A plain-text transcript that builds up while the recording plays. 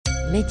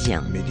Média.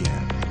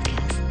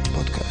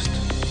 Podcast.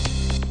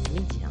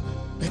 Média.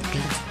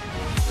 Podcast.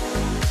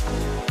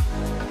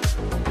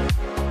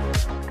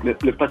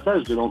 Le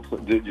passage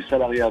du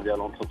salariat vers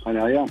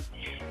l'entrepreneuriat,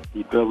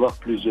 il peut avoir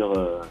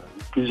plusieurs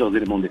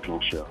éléments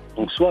déclencheurs.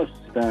 Donc soit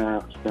c'est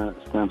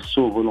un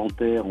saut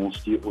volontaire, on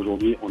se dit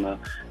aujourd'hui on a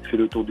fait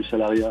le tour du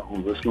salariat, on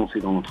veut se lancer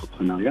dans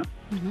l'entrepreneuriat.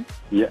 Mm-hmm.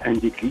 Il y a un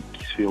déclic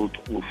qui se fait au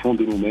fond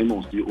de nous-mêmes,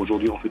 on se dit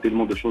aujourd'hui on fait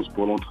tellement de choses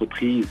pour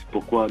l'entreprise,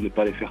 pourquoi ne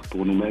pas les faire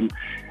pour nous-mêmes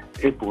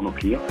et pour nos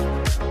clients.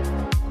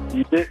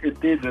 L'idée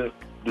était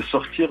de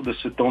sortir de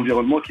cet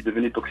environnement qui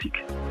devenait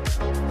toxique.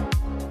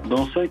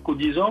 Dans 5 ou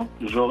 10 ans,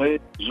 j'aurai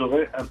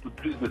un peu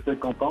plus de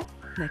 50 ans.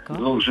 D'accord.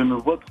 Donc je me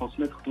vois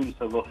transmettre tout le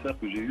savoir-faire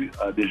que j'ai eu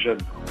à des jeunes.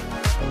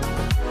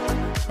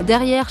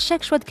 Derrière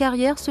chaque choix de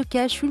carrière se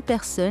cache une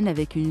personne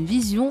avec une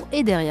vision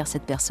et derrière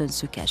cette personne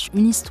se cache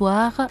une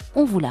histoire.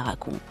 On vous la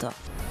raconte.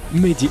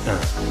 Média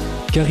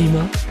 1.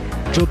 Karima,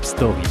 Job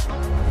Story.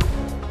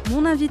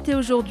 Mon invité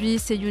aujourd'hui,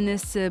 c'est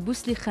Youness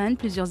Bousslikhane,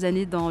 plusieurs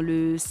années dans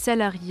le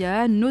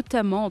salariat,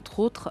 notamment, entre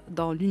autres,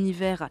 dans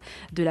l'univers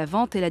de la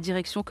vente et la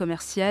direction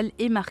commerciale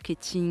et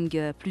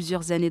marketing.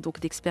 Plusieurs années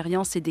donc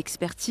d'expérience et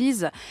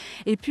d'expertise.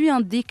 Et puis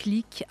un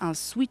déclic, un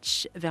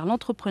switch vers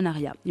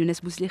l'entrepreneuriat.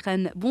 Youness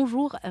Bousslikhane,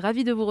 bonjour,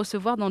 ravi de vous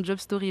recevoir dans Job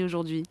Story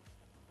aujourd'hui.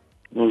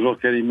 Bonjour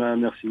Karima,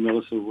 merci de me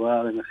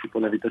recevoir et merci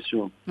pour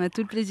l'invitation.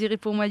 Tout le plaisir est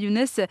pour moi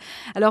Youness.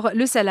 Alors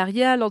le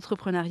salariat,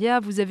 l'entrepreneuriat,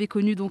 vous avez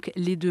connu donc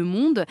les deux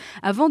mondes.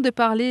 Avant de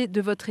parler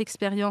de votre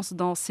expérience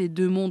dans ces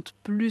deux mondes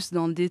plus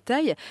dans le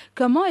détail,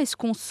 comment est-ce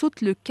qu'on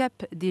saute le cap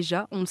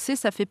déjà ? On le sait,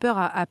 ça fait peur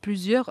à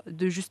plusieurs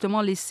de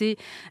justement laisser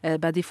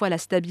des fois la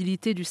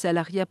stabilité du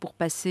salariat pour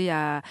passer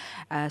à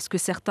ce que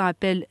certains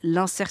appellent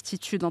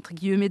l'incertitude entre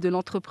guillemets de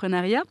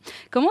l'entrepreneuriat.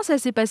 Comment ça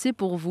s'est passé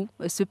pour vous,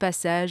 ce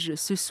passage,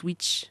 ce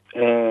switch ?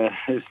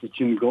 C'est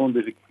une grande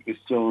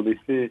question. En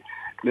effet,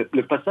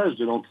 le passage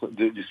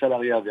du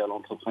salariat vers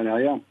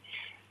l'entrepreneuriat,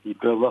 il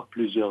peut avoir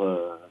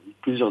plusieurs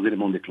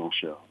éléments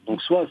déclencheurs.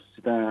 Donc soit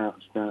c'est un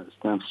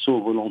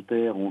saut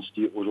volontaire, on se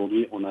dit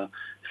aujourd'hui on a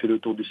fait le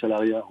tour du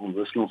salariat, on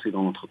veut se lancer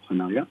dans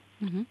l'entrepreneuriat.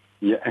 Mm-hmm.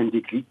 Il y a un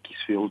déclic qui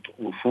se fait au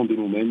fond de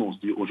nous-mêmes, on se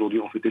dit aujourd'hui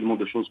on fait tellement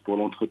de choses pour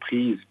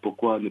l'entreprise,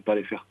 pourquoi ne pas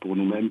les faire pour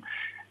nous-mêmes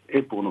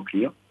et pour nos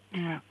clients.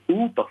 Ouais.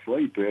 Ou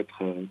parfois, il peut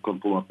être, comme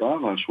pour ma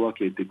part, un choix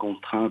qui a été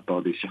contraint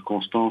par des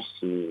circonstances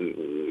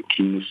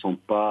qui ne sont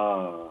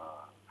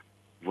pas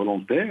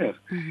volontaires.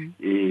 Mm-hmm.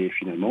 Et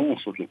finalement, on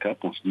saute le cap,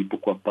 on se dit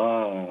pourquoi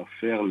pas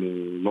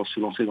se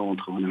lancer dans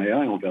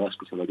l'entrepreneuriat et on verra ce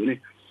que ça va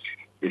donner.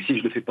 Et si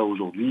je ne le fais pas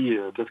aujourd'hui,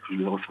 peut-être que je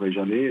ne le referai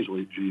jamais. Je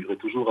vivrai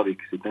toujours avec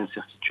cette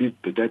incertitude,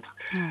 peut-être,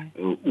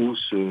 ou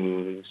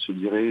ce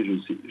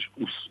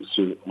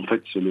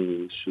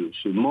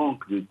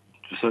manque de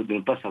ne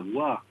pas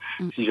savoir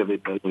si j'avais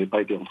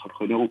pas été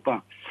entrepreneur ou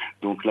pas.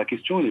 Donc la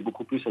question, elle est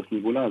beaucoup plus à ce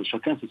niveau-là.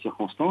 Chacun ses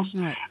circonstances,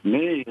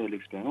 mais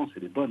l'expérience,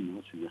 elle est bonne.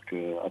 Hein. C'est-à-dire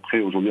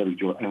qu'après, aujourd'hui,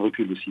 avec un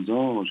recul de 6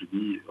 ans, je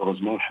dis,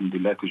 heureusement,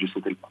 alhamdoulilah, que j'ai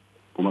sauté le pas,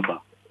 pour ma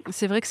part.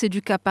 C'est vrai que c'est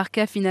du cas par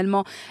cas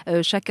finalement.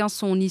 Chacun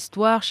son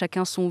histoire,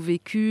 chacun son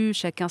vécu,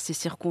 chacun ses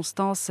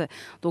circonstances.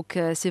 Donc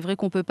c'est vrai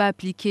qu'on ne peut pas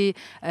appliquer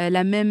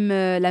la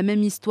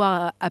même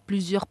histoire à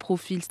plusieurs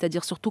profils.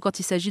 C'est-à-dire surtout quand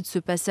il s'agit de ce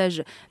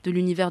passage de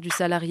l'univers du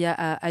salariat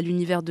à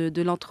l'univers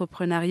de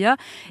l'entrepreneuriat.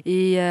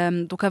 Et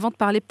donc avant de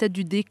parler peut-être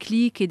du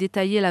déclic et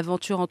détailler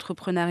l'aventure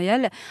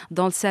entrepreneuriale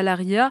dans le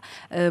salariat,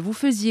 vous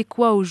faisiez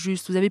quoi au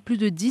juste ? Vous avez plus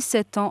de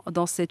 17 ans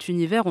dans cet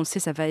univers. On le sait,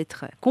 ça va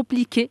être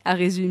compliqué à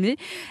résumer.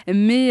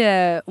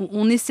 Mais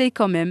on essaye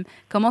quand même.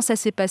 Comment ça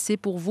s'est passé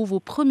pour vous, vos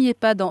premiers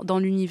pas dans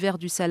l'univers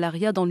du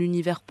salariat, dans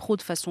l'univers pro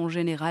de façon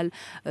générale ?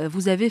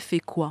 Vous avez fait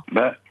quoi ?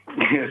 Vous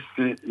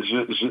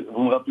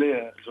me rappelez,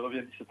 je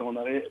reviens 17 ans en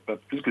arrêt, pas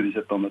plus que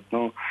 17 ans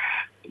maintenant.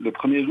 Le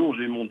premier jour où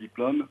j'ai eu mon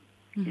diplôme,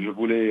 je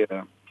voulais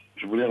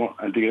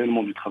intégrer le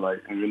monde du travail.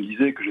 Je me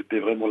disais que j'étais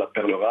vraiment la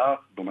perle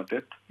rare dans ma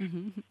tête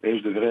et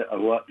je devais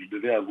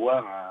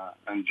avoir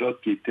un job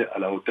qui était à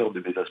la hauteur de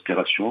mes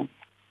aspirations,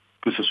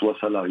 que ce soit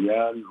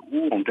salarial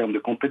ou en termes de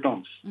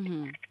compétences.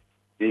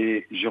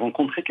 Et j'ai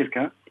rencontré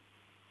quelqu'un,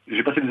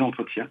 j'ai passé des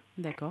entretiens.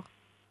 D'accord.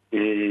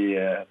 Et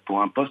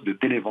pour un poste de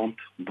télévente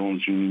dans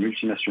une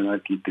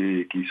multinationale qui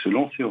se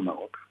lançait au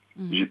Maroc.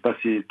 J'ai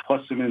passé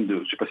 3 semaines,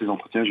 j'ai passé des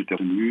entretiens, j'étais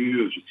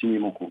revenu, j'ai signé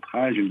mon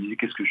contrat et je me disais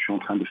qu'est-ce que je suis en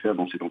train de faire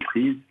dans cette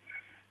entreprise ?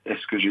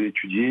 Est-ce que j'ai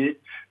étudié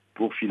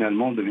pour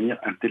finalement devenir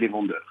un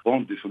télévendeur,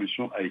 vendre des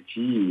solutions IT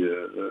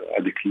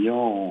à des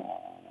clients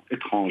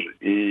étranger.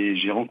 Et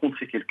j'ai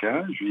rencontré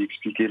quelqu'un, je lui ai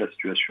expliqué la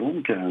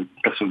situation, qui est une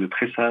personne de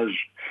très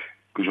sage,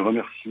 que je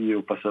remercie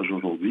au passage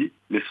aujourd'hui.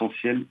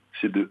 L'essentiel,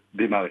 c'est de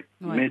démarrer.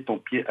 Mets ton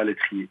pied à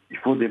l'étrier. Il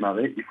faut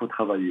démarrer, il faut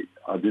travailler.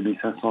 À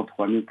 2500,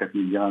 3000,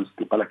 4000 dirhams, ce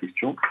n'était pas la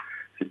question.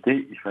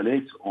 Il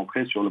fallait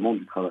entrer sur le monde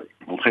du travail,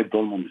 entrer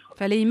dans le monde du travail. Il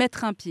fallait y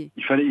mettre un pied.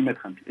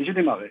 Et j'ai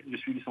démarré. J'ai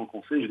suivi son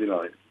conseil, j'ai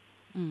démarré.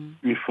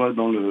 Une fois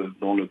dans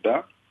le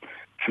bain,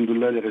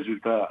 alhamdoulilah, les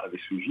résultats avaient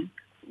suivi.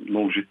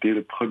 Donc, j'étais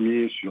le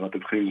premier sur à peu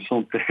près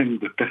 100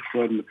 de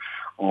personnes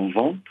en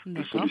vente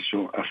de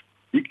solutions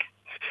informatiques.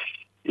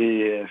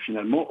 Et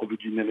finalement, au bout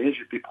d'une année,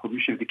 j'étais promu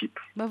chef d'équipe.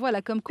 Ben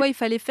voilà, comme quoi il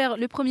fallait faire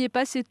le premier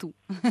pas, c'est tout.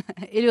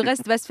 Et le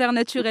reste va se faire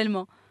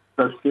naturellement.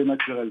 Ça se fait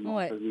naturellement.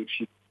 Ouais.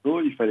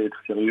 Il fallait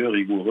être sérieux,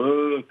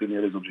 rigoureux,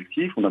 tenir les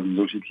objectifs. On avait des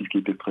objectifs qui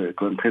étaient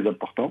quand même très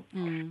importants.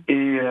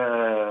 Et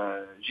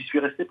j'y suis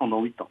resté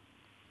pendant 8 ans.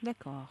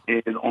 D'accord.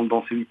 Et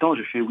dans ces 8 ans,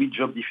 j'ai fait 8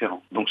 jobs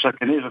différents. Donc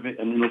chaque année, j'avais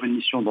une nouvelle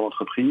mission dans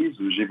l'entreprise.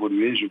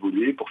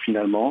 J'évoluais pour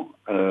finalement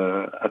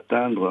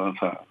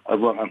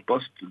avoir un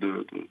poste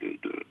de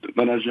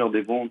manager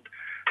des ventes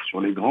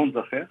sur les grandes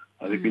affaires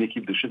avec une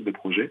équipe de chefs de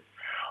projet.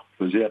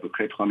 On faisait à peu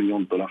près 3 millions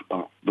de dollars par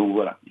an. Donc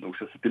voilà, donc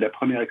ça c'était la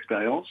première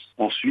expérience.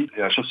 Ensuite,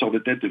 un chasseur de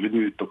tête est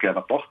venu toquer à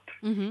ma porte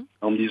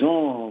en me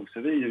disant, vous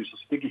savez, il y a une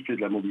société qui fait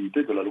de la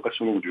mobilité, de la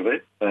location longue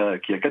durée,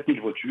 qui a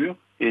 4000 voitures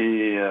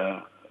et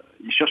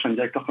il cherche un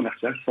directeur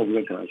commercial si ça vous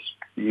intéresse.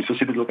 Il y a une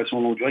société de location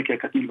longue durée qui a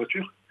 4000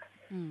 voitures.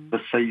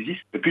 Ça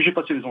existe. Et puis j'ai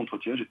passé les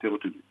entretiens, j'étais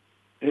retenu.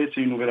 Et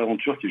c'est une nouvelle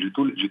aventure que j'ai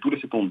tout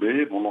laissé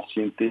tomber, mon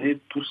ancienneté,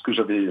 tout ce que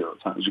j'avais,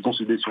 j'ai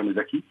consolidé sur mes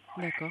acquis.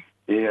 D'accord.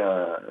 Et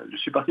je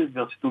suis parti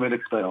vers cette nouvelle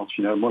expérience.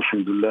 Finalement,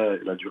 alhamdoulilah,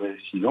 elle a duré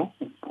 6 ans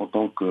en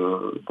tant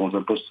que dans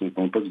le poste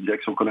de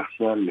direction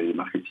commerciale et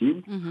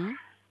marketing.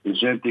 Et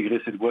j'ai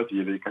intégré cette boîte, il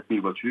y avait 4000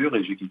 voitures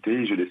et j'ai quitté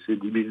et j'ai laissé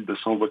 10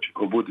 200 voitures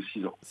au bout de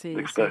 6 ans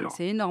d'expérience.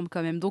 C'est énorme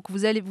quand même. Donc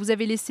vous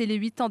avez laissé les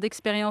 8 ans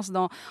d'expérience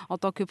dans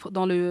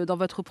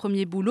votre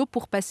premier boulot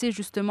pour passer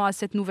justement à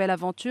cette nouvelle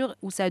aventure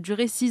où ça a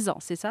duré 6 ans,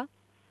 c'est ça?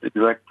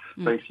 Exact,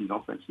 5-6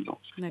 ans.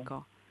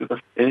 D'accord.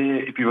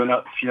 Et puis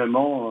voilà,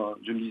 finalement,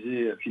 je me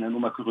disais, finalement,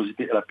 ma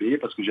curiosité, elle a payé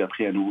parce que j'ai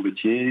appris un nouveau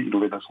métier, une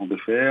nouvelle façon de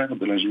faire,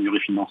 de l'ingénierie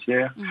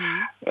financière,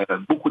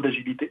 beaucoup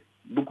d'agilité,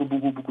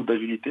 beaucoup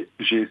d'agilité.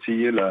 J'ai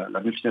essayé la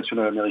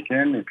multinationale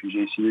américaine et puis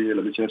j'ai essayé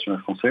la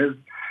multinationale française.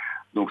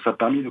 Donc ça a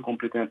permis de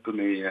compléter un peu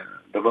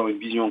d'avoir une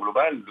vision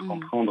globale, de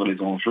comprendre les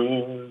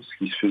enjeux, ce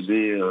qui se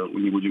faisait au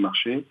niveau du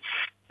marché,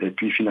 et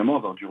puis finalement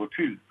avoir du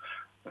recul.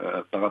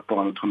 Par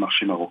rapport à notre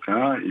marché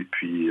marocain et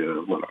puis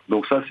voilà.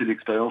 Donc ça c'est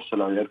l'expérience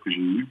salariale que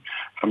j'ai eue.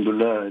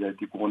 Alhamdoulilah, elle a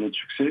été couronnée de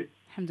succès.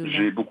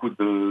 J'ai beaucoup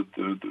de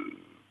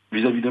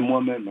vis-à-vis de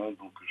moi-même,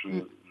 donc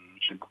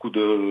j'ai beaucoup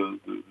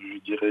je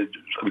dirais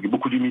avec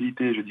beaucoup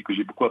d'humilité, je dis que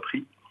j'ai beaucoup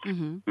appris.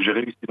 J'ai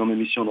réussi dans mes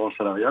missions dans le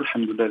salariat.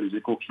 Alhamdoulilah, les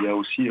échos qu'il y a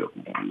aussi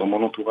dans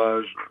mon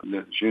entourage,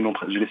 j'ai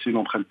laissé une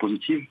empreinte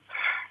positive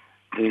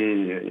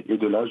et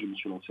de là je me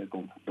suis lancé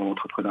dans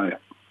l'entrepreneuriat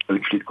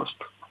avec Fleet Cost.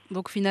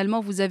 Donc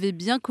finalement, vous avez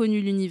bien connu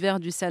l'univers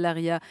du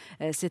salariat.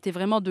 C'était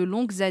vraiment de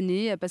longues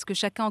années parce que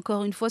chacun,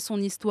 encore une fois, son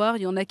histoire.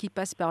 Il y en a qui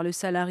passent par le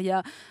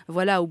salariat.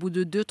 Voilà, au bout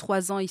de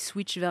 2-3 ans, ils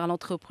switchent vers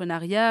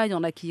l'entrepreneuriat. Il y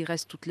en a qui y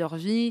restent toute leur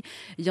vie.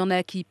 Il y en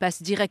a qui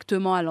passent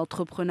directement à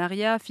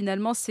l'entrepreneuriat.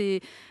 Finalement,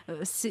 c'est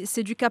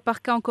du cas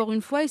par cas, encore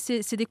une fois, et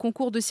c'est des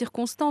concours de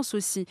circonstances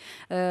aussi.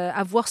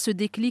 Avoir ce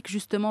déclic,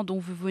 justement, dont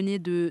vous venez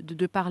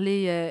de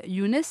parler,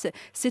 Youness,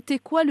 c'était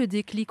quoi le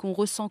déclic? On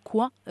ressent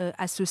quoi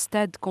à ce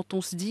stade quand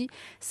on se dit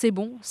c'est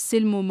bon,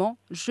 c'est le moment,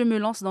 je me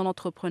lance dans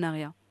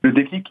l'entrepreneuriat? Le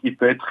déclic, il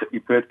peut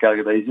être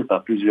caractérisé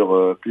par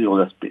plusieurs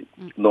aspects.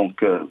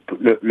 Donc,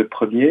 le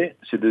premier,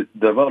 c'est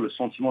d'avoir le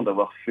sentiment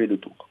d'avoir fait le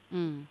tour.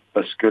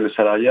 Parce que le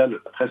salariat, la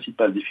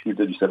principale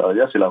difficulté du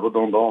salariat, c'est la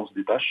redondance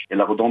des tâches et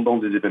la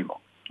redondance des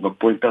événements. Donc,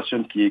 pour une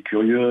personne qui est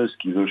curieuse,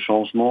 qui veut le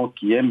changement,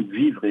 qui aime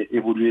vivre et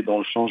évoluer dans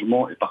le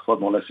changement et parfois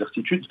dans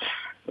l'incertitude,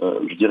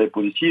 je dirais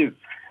positive,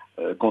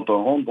 quand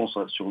on rentre dans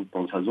sa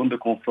zone de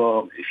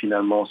confort et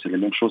finalement c'est les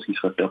mêmes choses qui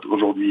se répètent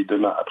aujourd'hui,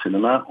 demain,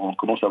 après-demain, on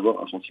commence à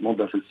avoir un sentiment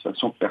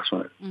d'insatisfaction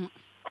personnelle.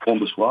 Au fond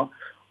de soi,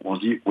 on se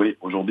dit, oui,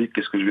 aujourd'hui,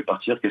 qu'est-ce que je vais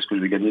partir, qu'est-ce que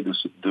je vais gagner de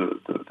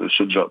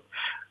ce job?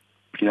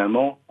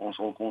 Finalement, on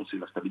se rend compte, c'est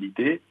la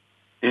stabilité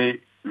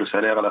et le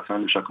salaire à la fin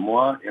de chaque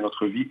mois et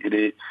notre vie,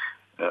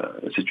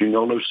 c'est une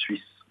horloge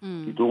suisse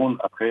qui tourne.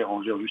 Après,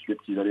 on gère juste les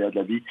petits aléas de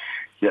la vie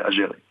qu'il y a à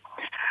gérer.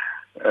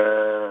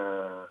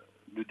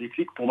 Le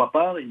déclic, pour ma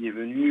part, il est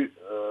venu,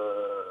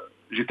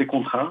 j'étais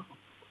contraint.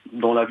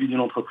 Dans la vie d'une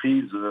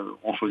entreprise,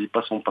 on ne choisit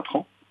pas son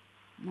patron.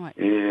 Ouais.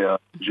 Et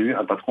j'ai eu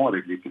un patron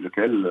avec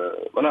lequel,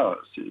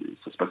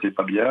 ça se passait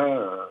pas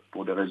bien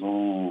pour des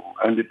raisons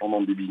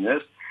indépendantes du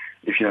business.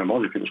 Et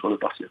finalement, j'ai fait le choix de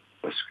partir.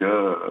 Parce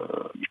que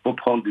il faut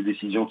prendre des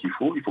décisions qu'il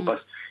faut. Il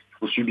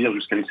faut subir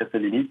jusqu'à une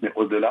certaine limite, mais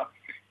au-delà,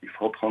 il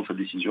faut prendre sa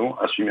décision,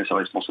 assumer sa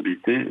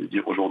responsabilité, et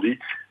dire aujourd'hui,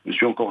 je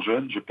suis encore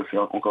jeune, je peux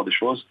faire encore des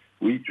choses,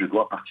 oui, je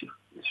dois partir.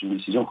 Et c'est une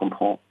décision qu'on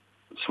prend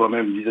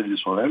soi-même vis-à-vis de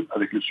soi-même,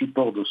 avec le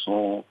support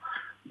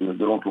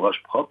de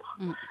l'entourage propre,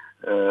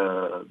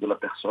 de la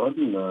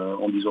personne,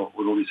 en disant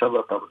aujourd'hui ça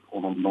va pas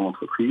dans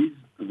l'entreprise,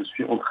 je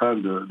suis en train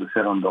de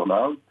faire un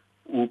burn-out,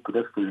 ou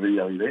peut-être que je vais y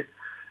arriver,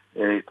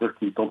 et peut-être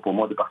qu'il est temps pour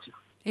moi de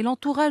partir. Et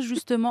l'entourage,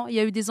 justement, il y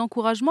a eu des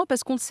encouragements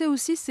parce qu'on le sait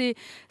aussi,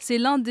 c'est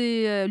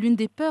l'une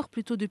des peurs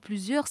plutôt de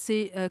plusieurs,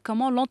 c'est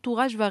comment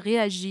l'entourage va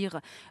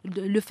réagir.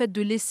 Le fait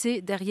de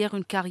laisser derrière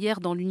une carrière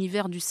dans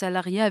l'univers du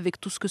salariat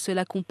avec tout ce que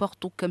cela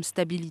comporte comme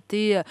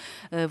stabilité,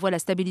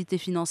 stabilité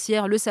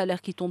financière, le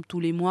salaire qui tombe tous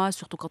les mois,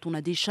 surtout quand on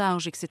a des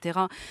charges, etc.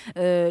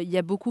 Il y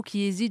a beaucoup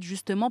qui hésitent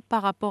justement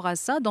par rapport à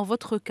ça. Dans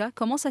votre cas,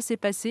 comment ça s'est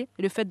passé,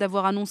 le fait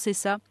d'avoir annoncé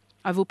ça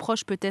À vos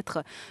proches,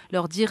 peut-être,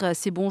 leur dire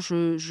c'est bon,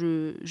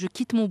 je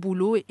quitte mon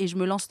boulot et je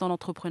me lance dans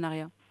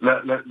l'entrepreneuriat.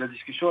 La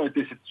discussion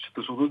c'était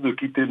surtout de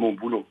quitter mon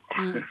boulot.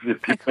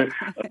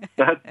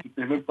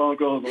 C'était même pas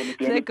encore, on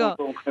était même pas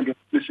encore en train de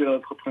réfléchir à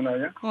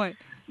l'entrepreneuriat. Ouais.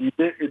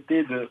 L'idée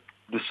était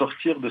de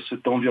sortir de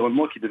cet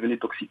environnement qui devenait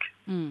toxique.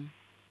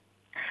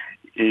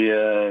 Et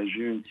j'ai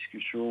eu une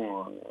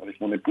discussion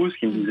avec mon épouse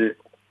qui me disait,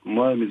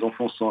 moi, les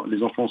enfants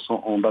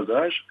sont en bas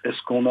âge,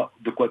 est-ce qu'on a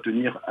de quoi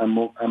tenir un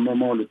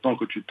moment, le temps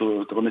que tu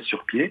te remets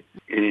sur pied?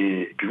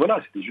 Et puis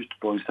voilà, c'était juste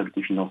pour une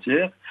stabilité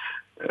financière.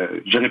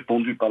 J'ai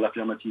répondu par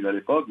l'affirmative à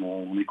l'époque,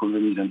 on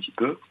économise un petit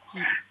peu.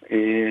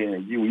 Et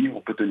elle dit oui,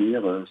 on peut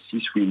tenir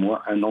 6, 8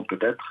 mois, 1 an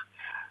peut-être.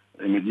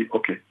 Elle me dit,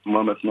 ok,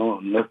 moi maintenant,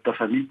 ta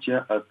famille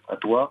tient à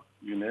toi,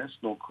 Youness,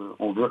 donc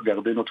on veut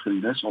garder notre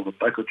Youness, on veut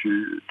pas que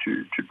tu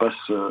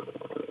passes,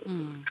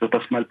 que ça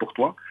passe mal pour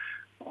toi.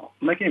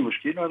 On va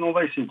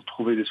essayer de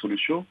trouver des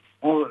solutions.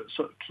 On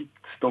quitte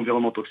cet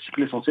environnement toxique.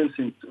 L'essentiel,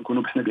 c'est qu'on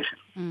obtienne des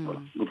chiffres. Voilà.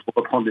 Donc, il faut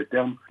reprendre les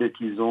termes tels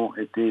qu'ils ont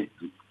été.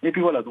 Et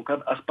puis voilà, donc à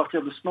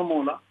partir de ce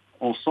moment-là,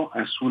 on sent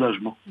un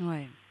soulagement.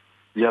 Ouais.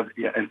 Il y a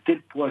un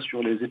tel poids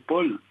sur les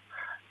épaules,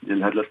 il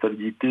y a de la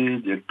stabilité,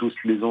 il y a tous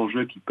les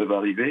enjeux qui peuvent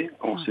arriver.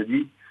 On s'est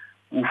dit,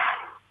 ouf,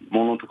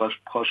 mon entourage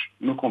proche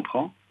me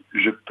comprend,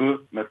 je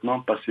peux maintenant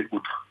passer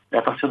outre. Et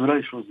à partir de là,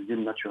 les choses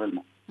viennent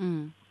naturellement.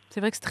 C'est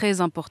vrai que c'est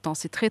très important,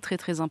 c'est très très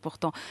très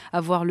important.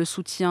 Avoir le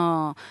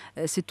soutien,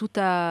 c'est tout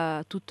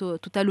à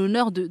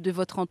l'honneur de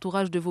votre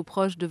entourage, de vos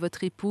proches, de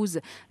votre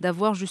épouse,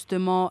 d'avoir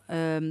justement,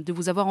 de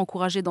vous avoir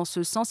encouragé dans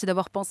ce sens et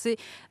d'avoir pensé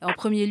en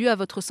premier lieu à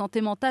votre santé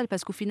mentale,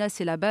 parce qu'au final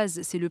c'est la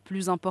base, c'est le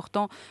plus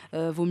important.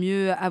 Vaut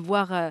mieux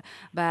avoir à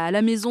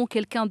la maison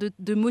quelqu'un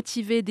de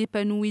motivé,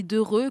 d'épanoui,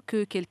 d'heureux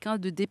que quelqu'un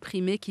de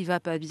déprimé qui va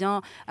pas bien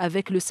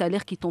avec le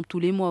salaire qui tombe tous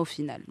les mois au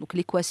final. Donc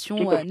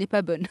l'équation n'est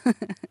pas bonne.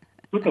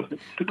 Tout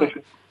à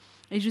fait.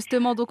 Et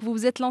justement, donc vous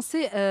vous êtes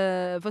lancé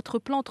votre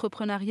plan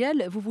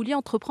entrepreneurial. Vous vouliez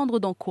entreprendre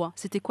dans quoi?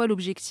 C'était quoi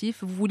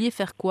l'objectif? Vous vouliez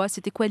faire quoi?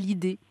 C'était quoi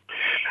l'idée?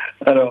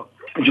 Alors,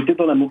 j'étais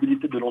dans la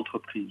mobilité de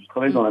l'entreprise. Je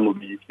travaillais dans la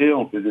mobilité,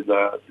 on faisait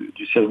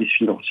du service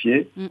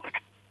financier,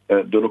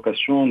 de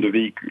location de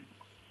véhicules.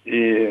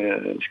 Et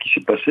ce qui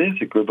s'est passé,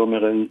 c'est que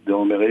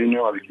dans mes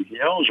réunions avec les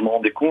clients, je me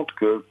rendais compte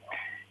que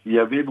il y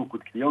avait beaucoup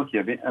de clients qui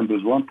avaient un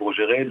besoin pour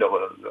gérer leur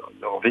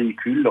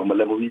véhicule,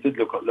 la mobilité de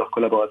leurs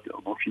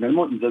collaborateurs. Donc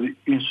finalement, ils avaient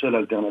une seule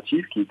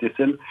alternative qui était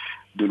celle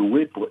de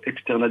louer pour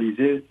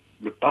externaliser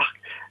le parc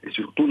et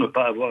surtout ne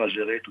pas avoir à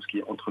gérer tout ce qui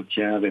est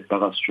entretien,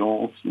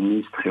 réparation,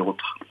 sinistre et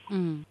autres.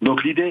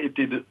 Donc l'idée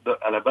était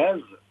à la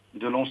base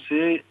de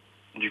lancer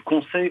du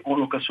conseil en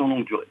location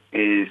longue durée.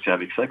 Et c'est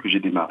avec ça que j'ai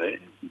démarré.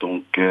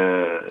 Donc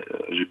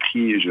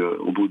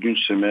au bout d'une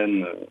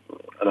semaine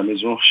à la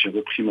maison, j'ai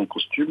repris mon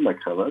costume, ma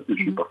cravate, et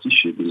je suis parti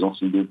chez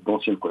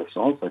d'anciennes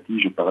connaissances à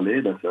qui je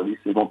parlais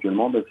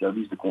éventuellement d'un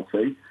service de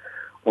conseil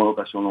en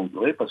location longue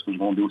durée, parce que je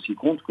me rendais aussi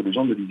compte que les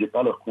gens ne lisaient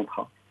pas leur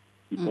contrat.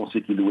 Ils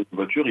pensaient qu'ils louaient une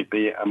voiture, ils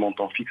payaient un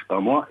montant fixe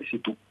par mois et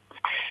c'est tout.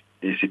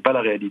 Et c'est pas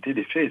la réalité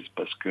des faits,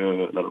 parce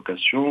que la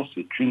location,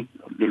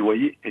 le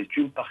loyer est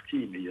une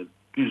partie, mais il y a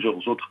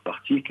plusieurs autres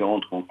parties qui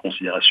rentrent en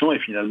considération et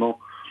finalement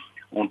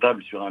on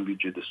table sur un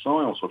budget de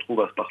 100 et on se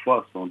retrouve parfois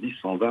à 110,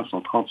 120,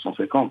 130,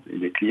 150 et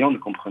les clients ne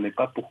comprenaient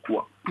pas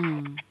pourquoi.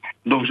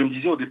 Donc je me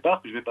disais au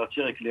départ que je vais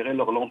partir éclairer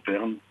leur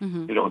lanterne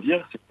et leur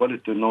dire c'est quoi les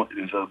tenants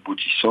et les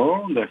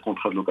aboutissants d'un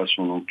contrat de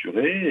location longue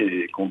durée.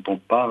 Et quand on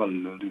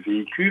parle de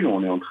véhicules,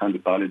 on est en train de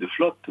parler de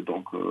flotte,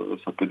 donc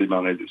ça peut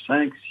démarrer de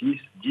 5, 6,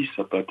 10,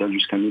 ça peut atteindre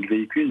jusqu'à 1000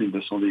 véhicules,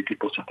 1200 véhicules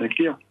pour certains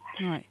clients.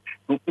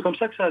 Donc c'est comme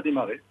ça que ça a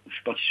démarré. Je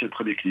suis parti chez le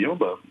premier client,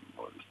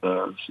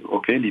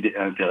 ok, l'idée est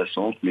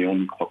intéressante, mais on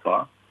n'y croit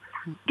pas.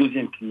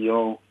 Deuxième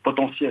client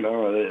potentiel,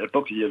 à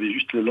l'époque il y avait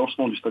juste le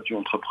lancement du statut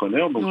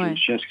entrepreneur, donc je me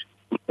suis inscrit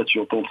au statut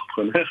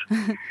entrepreneur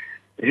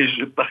et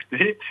je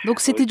partais. Donc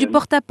c'était du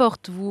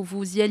porte-à-porte,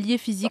 vous y alliez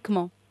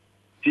physiquement?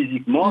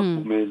 Physiquement,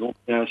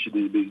 chez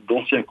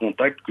d'anciens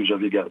contacts que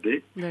j'avais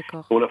gardés,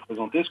 pour leur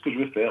présenter ce que je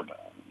vais faire.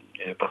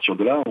 Et à partir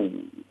de là,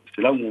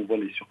 c'est là où on voit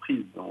les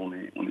surprises. On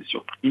est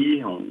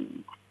surpris, on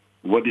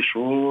voit des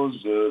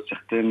choses,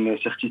 certaines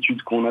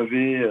certitudes qu'on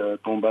avait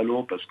tombent à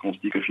l'eau parce qu'on se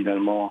dit que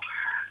finalement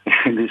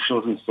les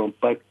choses ne sont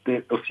pas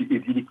aussi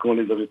idylliques qu'on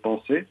les avait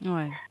pensées.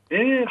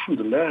 Et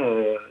alhamdoulilah,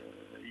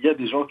 il y a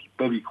des gens qui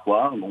peuvent y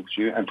croire. Donc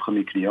j'ai eu un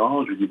premier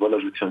client, je lui ai dit voilà,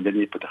 je vais te faire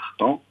gagner peut-être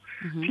tant.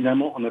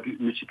 Finalement, on a pu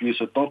multiplier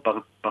ce temps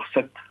par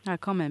 7. Ah,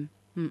 quand même.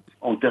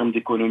 En termes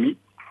d'économie.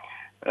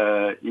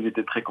 Il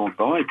était très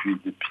content et puis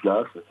depuis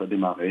là, ça a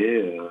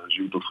démarré.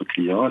 J'ai eu d'autres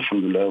clients.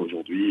 Alhamdoulilah,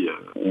 aujourd'hui,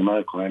 on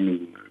a quand même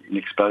une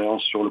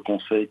expérience sur le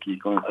conseil qui est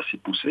quand même assez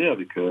poussée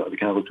avec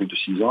un recul de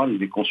 6 ans. Il y a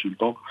des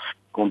consultants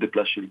qu'on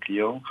déplace chez le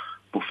client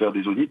pour faire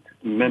des audits,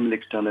 même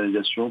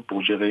l'externalisation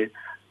pour gérer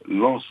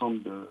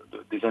l'ensemble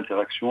des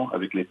interactions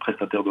avec les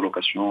prestataires de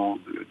location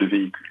de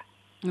véhicules.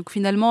 Donc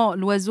finalement,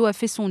 l'oiseau a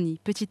fait son nid,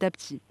 petit à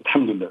petit.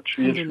 Alhamdoulilah. Je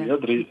suis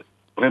adressé.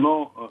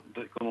 vraiment,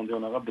 comme on dit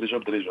en arabe, déjà.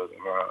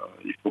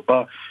 Il faut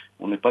pas,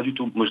 on n'est pas du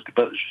tout, moi je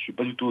suis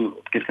pas du tout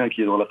quelqu'un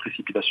qui est dans la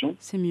précipitation.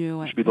 C'est mieux,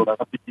 ouais. Je suis dans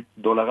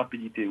la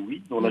rapidité,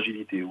 oui, dans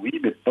l'agilité, oui,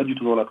 mais pas du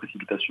tout dans la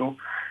précipitation.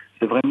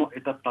 C'est vraiment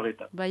étape par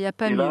étape. Il n'y a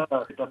pas Et mieux. là,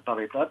 étape par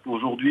étape,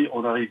 aujourd'hui,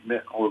 on arrive,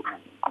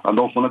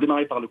 donc on a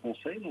démarré par le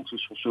conseil, donc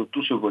sur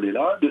tout ce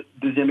volet-là.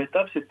 Deuxième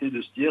étape, c'était de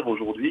se dire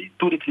aujourd'hui,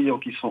 tous les clients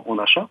qui sont en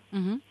achat,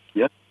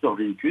 qui achètent leur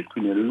véhicule,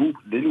 qui ne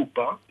les louent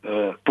pas,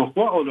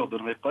 pourquoi on ne leur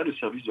donnerait pas le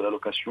service de la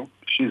location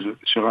chez eux,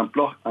 sur un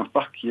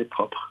parc qui est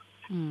propre.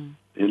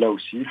 Et là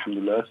aussi,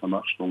 alhamdoulilah, ça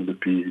marche. Donc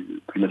depuis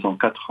maintenant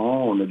 4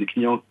 ans, on a des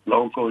clients, là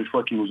encore une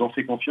fois, qui nous ont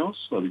fait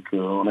confiance.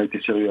 On a été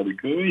sérieux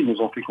avec eux, ils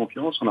nous ont fait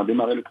confiance. On a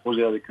démarré le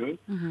projet avec eux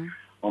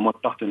en mode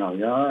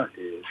partenariat.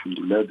 Et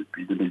alhamdoulilah,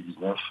 depuis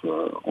 2019,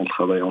 on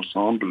travaille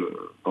ensemble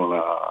dans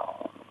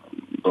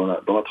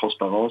la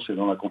transparence et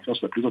dans la confiance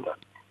la plus totale.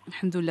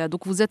 Alhamdoulilah.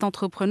 Donc vous êtes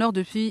entrepreneur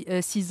depuis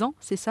 6 ans,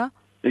 c'est ça ?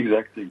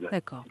 Exact.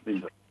 D'accord.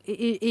 Exact.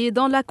 Et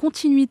dans la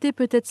continuité,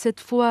 peut-être cette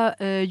fois,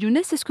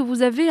 Youness, est-ce que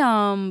vous avez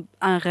un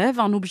rêve,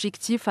 un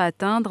objectif à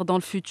atteindre dans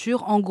le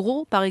futur ? En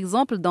gros, par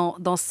exemple,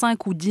 dans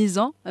 5 ou 10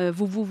 ans,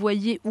 vous vous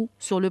voyez où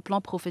sur le plan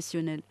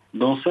professionnel ?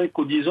 Dans 5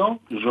 ou 10 ans,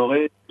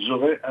 j'aurai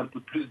un peu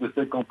plus de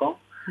 50 ans.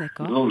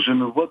 D'accord. Donc je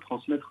me vois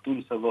transmettre tout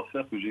le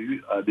savoir-faire que j'ai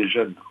eu à des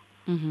jeunes.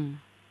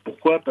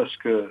 Pourquoi ? Parce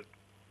que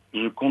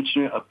je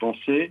continue à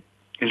penser,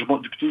 et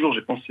depuis toujours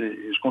j'ai pensé,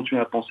 et je continue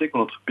à penser que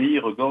notre pays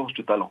regorge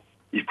de talents.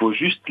 Il faut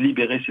juste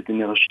libérer cette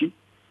énergie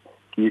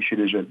qui est chez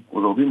les jeunes.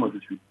 Aujourd'hui, moi, je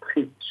suis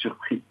très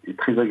surpris et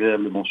très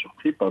agréablement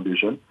surpris par des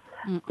jeunes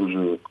que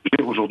j'ai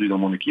aujourd'hui dans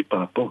mon équipe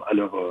par rapport à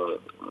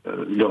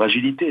leur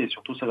agilité et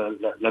surtout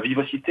la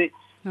vivacité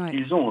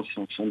qu'ils ont.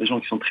 Ce sont des gens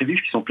qui sont très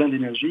vifs, qui sont pleins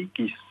d'énergie,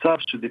 qui savent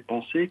se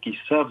dépenser, qui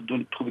savent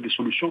trouver des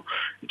solutions.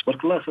 Et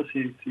là, ça,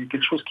 c'est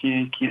quelque chose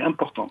qui est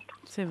important.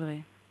 C'est vrai.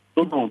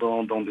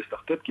 Dans des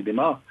startups qui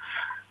démarrent,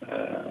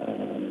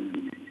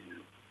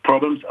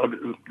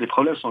 les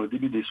problèmes sont le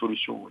début des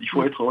solutions. Il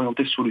faut être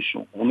orienté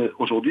solution.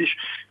 Aujourd'hui,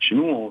 chez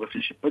nous, on ne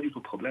réfléchit pas du tout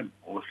problème,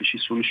 on réfléchit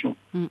solution.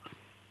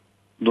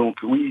 Donc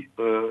oui,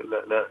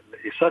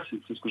 et ça, c'est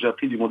ce que j'ai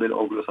appris du modèle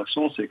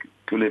anglo-saxon, c'est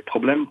que les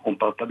problèmes, on ne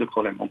parle pas de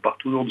problème, on parle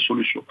toujours de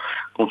solution.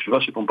 Quand tu vas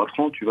chez ton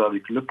patron, tu vas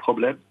avec le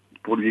problème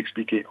pour lui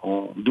expliquer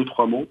en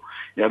 2-3 mots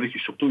et avec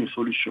surtout une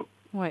solution.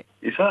 Ouais.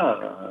 Et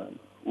ça,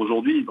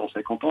 aujourd'hui, dans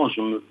 50 ans,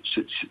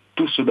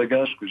 tout ce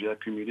bagage que j'ai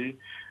accumulé,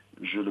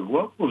 je le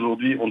vois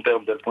aujourd'hui en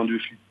termes du point de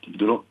vue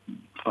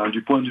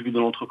de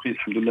l'entreprise.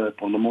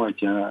 Pour le moment,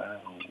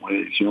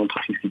 c'est une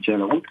entreprise qui tient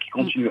la route, qui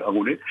continue à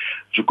rouler.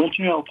 Je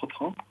continue à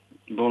entreprendre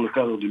dans le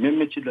cadre du même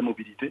métier de la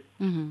mobilité,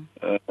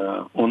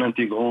 en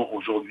intégrant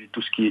aujourd'hui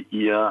tout ce qui est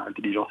IA,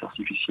 intelligence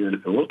artificielle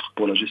et autres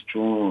pour la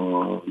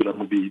gestion de la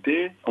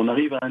mobilité. On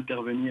arrive à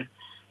intervenir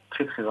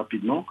très très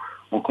rapidement.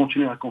 On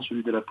continue à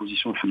consolider la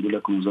position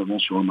que nous avons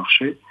sur le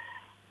marché.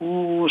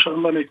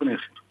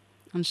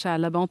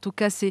 Inch'Allah. En tout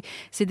cas, c'est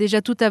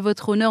déjà tout à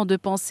votre honneur de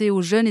penser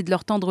aux jeunes et de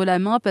leur tendre la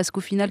main parce qu'au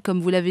final, comme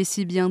vous l'avez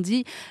si bien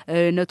dit,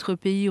 notre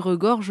pays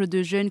regorge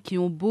de jeunes qui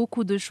ont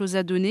beaucoup de choses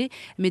à donner,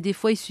 mais des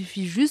fois, il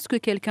suffit juste que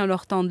quelqu'un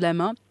leur tende la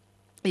main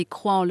et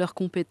croit en leurs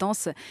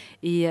compétences.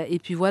 Et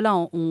puis voilà,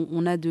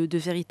 on a de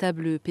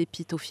véritables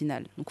pépites au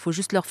final. Donc, il faut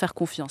juste leur faire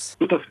confiance.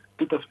 Tout à fait.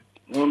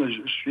 Non, mais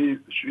je suis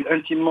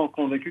intimement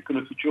convaincu que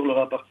le futur leur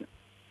appartient.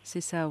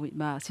 C'est ça, oui.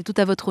 C'est tout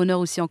à votre honneur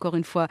aussi, encore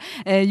une fois.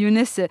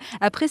 Youness,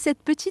 après cette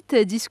petite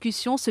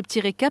discussion, ce petit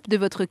récap de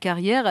votre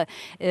carrière,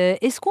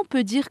 est-ce qu'on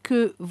peut dire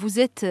que vous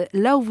êtes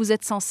là où vous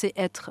êtes censé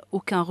être ?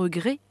 Aucun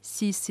regret ?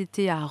 Si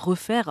c'était à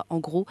refaire, en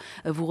gros,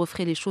 vous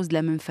referez les choses de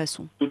la même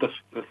façon ? Tout à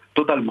fait,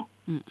 totalement.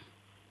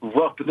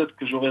 Voire peut-être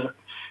que j'aurais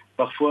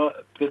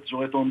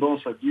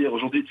tendance à dire,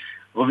 aujourd'hui,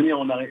 revenir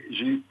en arrière.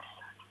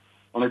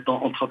 En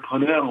étant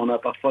entrepreneur, on a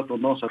parfois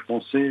tendance à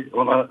penser,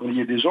 il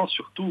y a des gens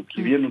surtout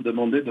qui viennent nous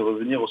demander de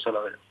revenir au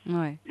salariat.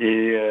 Ouais.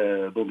 Et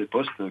dans des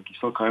postes qui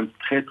sont quand même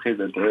très très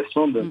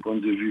intéressants d'un point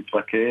de vue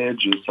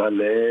package,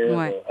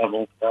 salaire,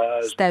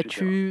 avantages,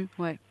 statut.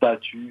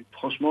 Statut.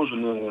 Franchement,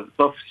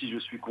 sauf si je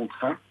suis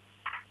contraint,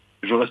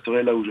 je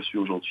resterai là où je suis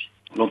aujourd'hui.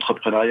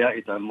 L'entrepreneuriat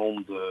est un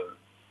monde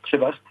très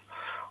vaste.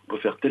 On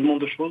peut faire tellement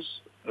de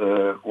choses.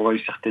 On a une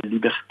certaine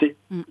liberté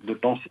de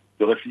penser,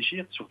 de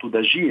réfléchir, surtout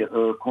d'agir,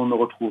 qu'on ne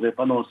retrouverait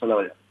pas dans le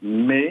salariat.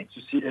 Mais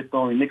ceci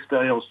étant, une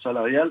expérience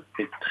salariale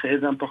est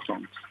très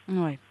importante.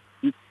 Ouais.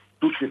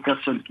 Toutes les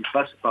personnes qui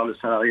passent par le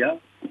salariat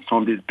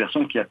sont des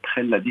personnes qui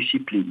apprennent la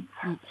discipline,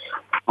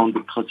 sont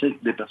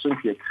des personnes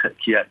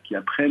qui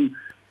apprennent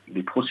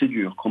les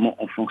procédures, comment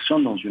on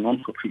fonctionne dans une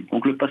entreprise.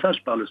 Donc le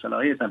passage par le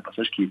salariat est un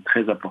passage qui est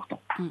très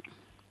important.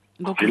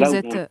 Donc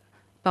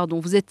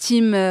vous êtes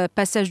team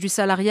passage du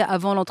salariat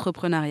avant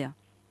l'entrepreneuriat.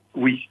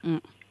 Oui.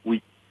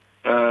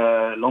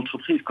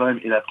 L'entreprise, quand même,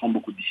 elle apprend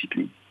beaucoup de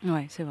discipline.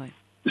 Oui, c'est vrai.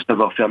 De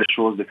savoir faire les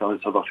choses, de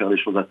savoir faire les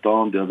choses à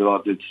temps, de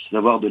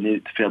savoir donner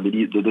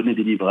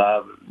des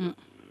livrables,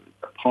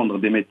 apprendre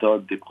des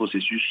méthodes, des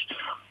processus.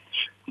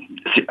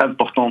 C'est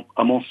important,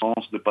 à mon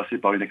sens, de passer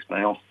par une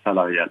expérience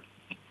salariale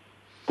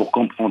pour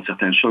comprendre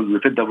certaines choses. Le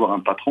fait d'avoir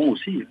un patron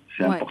aussi,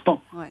 c'est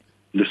important. Ouais.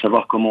 de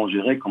savoir comment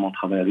gérer, comment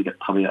travailler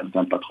avec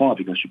un patron,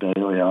 avec un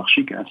supérieur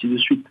hiérarchique, ainsi de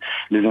suite.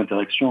 Les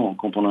interactions,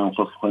 quand on est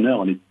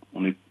entrepreneur,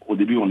 au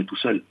début, on est tout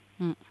seul.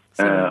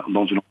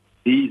 Dans une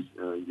entreprise,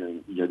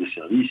 il y a des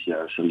services, il y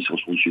a services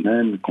ressources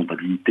humaines,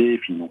 comptabilité,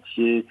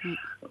 financier,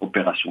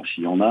 opérations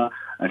s'il y en a,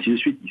 ainsi de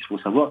suite. Il faut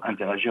savoir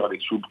interagir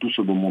avec tout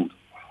ce beau monde.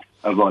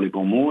 Avoir les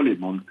bons mots, les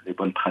bonnes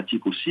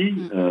pratiques aussi,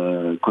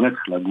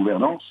 connaître la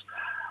gouvernance.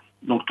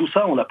 Donc tout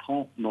ça, on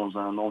l'apprend dans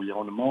un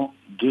environnement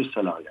de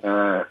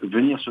salariat.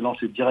 Venir se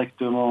lancer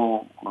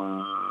directement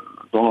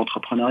dans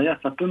l'entrepreneuriat,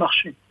 ça peut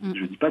marcher.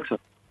 Je ne dis pas que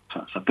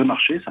ça peut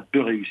marcher, ça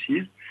peut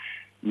réussir,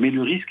 mais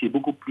le risque est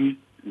beaucoup plus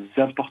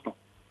important.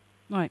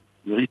 Ouais.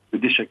 Le risque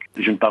d'échec.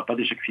 Je ne parle pas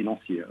d'échec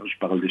financier, je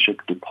parle d'échec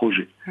de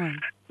projet. Ouais.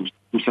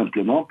 Tout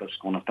simplement parce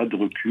qu'on n'a pas de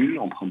recul,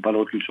 on ne prend pas le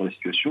recul sur la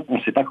situation, on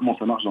ne sait pas comment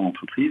ça marche dans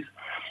l'entreprise.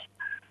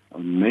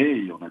 Mais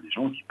il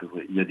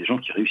y a des gens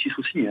qui réussissent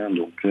aussi.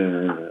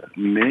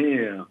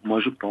 Mais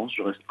moi,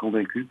 je reste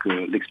convaincu que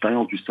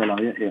l'expérience du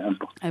salarié est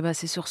importante.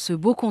 C'est sur ce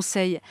beau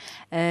conseil,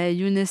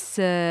 Youness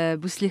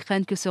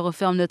Bousslikhane, que se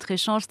referme notre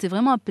échange. C'était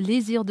vraiment un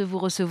plaisir de vous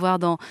recevoir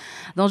dans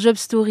Job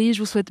Story.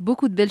 Je vous souhaite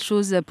beaucoup de belles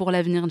choses pour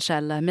l'avenir,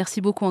 Inch'Allah.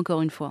 Merci beaucoup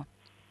encore une fois.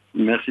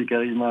 Merci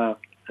Karima.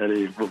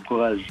 Allez, bon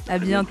courage. À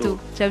bientôt.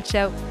 Ciao,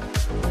 ciao.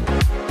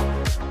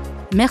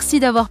 Merci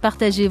d'avoir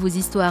partagé vos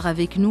histoires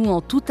avec nous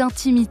en toute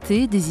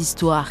intimité, des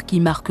histoires qui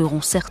marqueront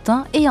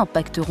certains et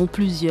impacteront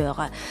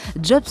plusieurs.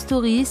 Job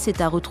Story,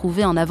 c'est à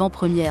retrouver en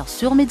avant-première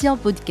sur Média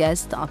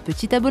Podcast. Un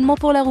petit abonnement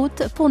pour la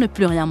route pour ne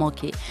plus rien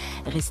manquer.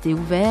 Restez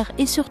ouverts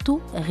et surtout,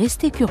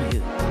 restez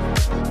curieux.